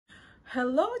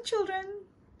Hello children,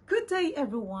 good day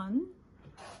everyone.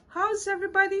 How's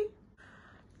everybody?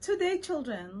 Today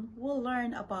children will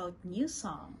learn about new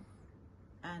song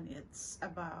and it's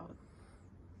about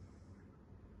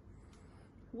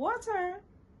water.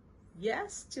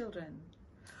 Yes children,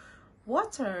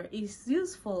 water is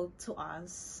useful to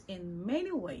us in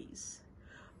many ways.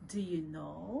 Do you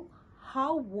know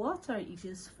how water is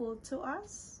useful to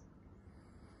us?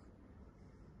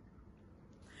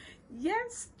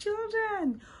 Yes,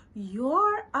 children,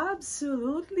 you're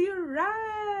absolutely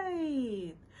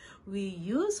right. We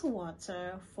use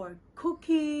water for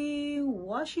cooking,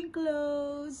 washing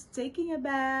clothes, taking a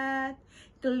bath,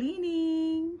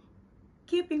 cleaning,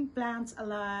 keeping plants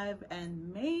alive,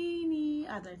 and many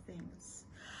other things.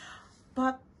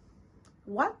 But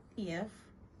what if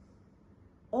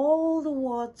all the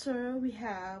water we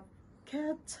have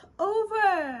gets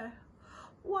over?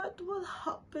 What will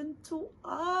happen to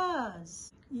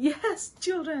us? Yes,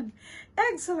 children,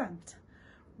 excellent.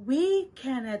 We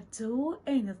cannot do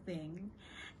anything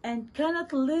and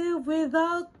cannot live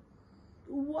without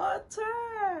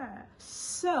water.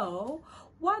 So,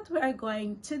 what we are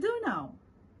going to do now?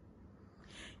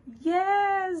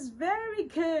 Yes, very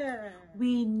good.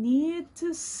 We need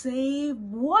to save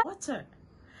water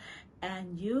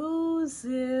and use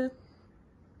it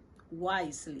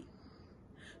wisely.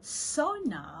 So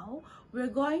now we're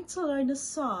going to learn a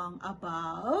song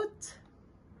about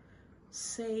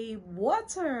save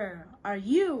water. Are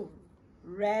you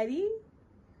ready?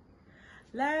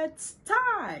 Let's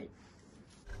start.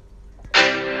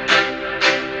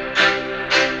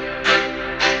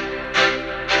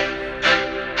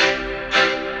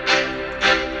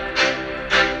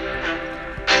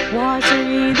 Water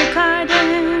in the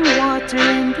garden, water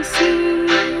in the sea,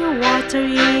 water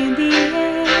in the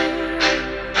air.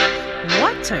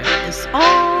 Water is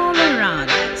all around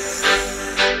us.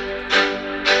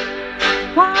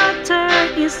 Water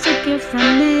is a gift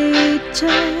from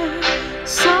nature,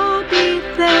 so be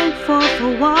thankful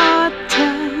for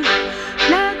water.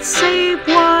 Let's save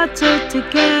water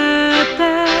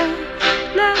together.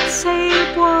 Let's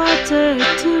save water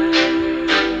together.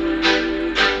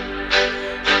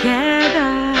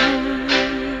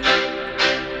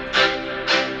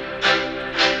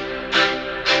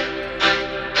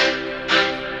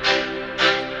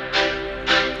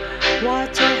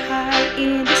 Water high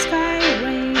in the sky,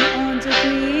 rain on the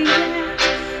green grass.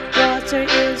 Water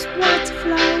is what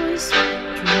flowers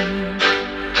drink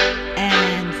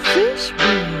and fish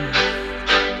breathe.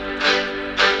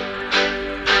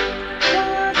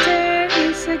 Water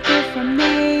is a gift from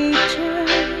nature,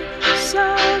 so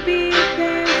be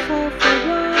thankful for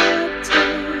water.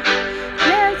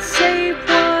 Let's save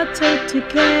water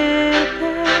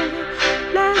together.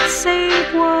 Let's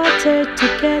save water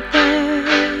together.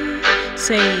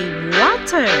 Save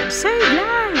water, save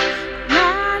life.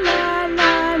 La la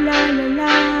la la la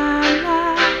la la.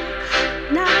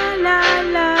 La la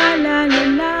la la la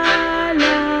la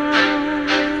la.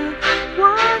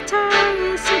 Water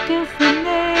is a gift from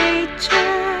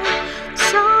nature,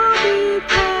 so be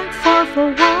thankful for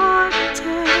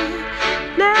water.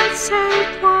 Let's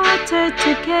save water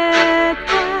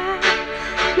together.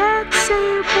 Let's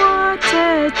save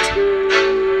water together.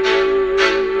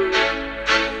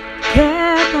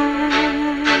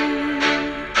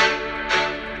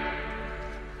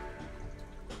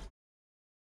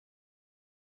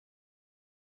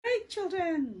 Hey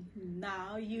children,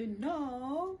 now you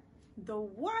know the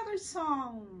water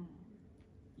song.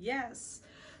 Yes,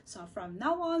 so from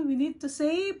now on we need to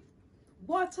save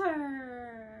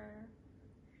water.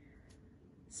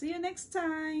 See you next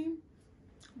time.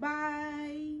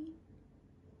 Bye.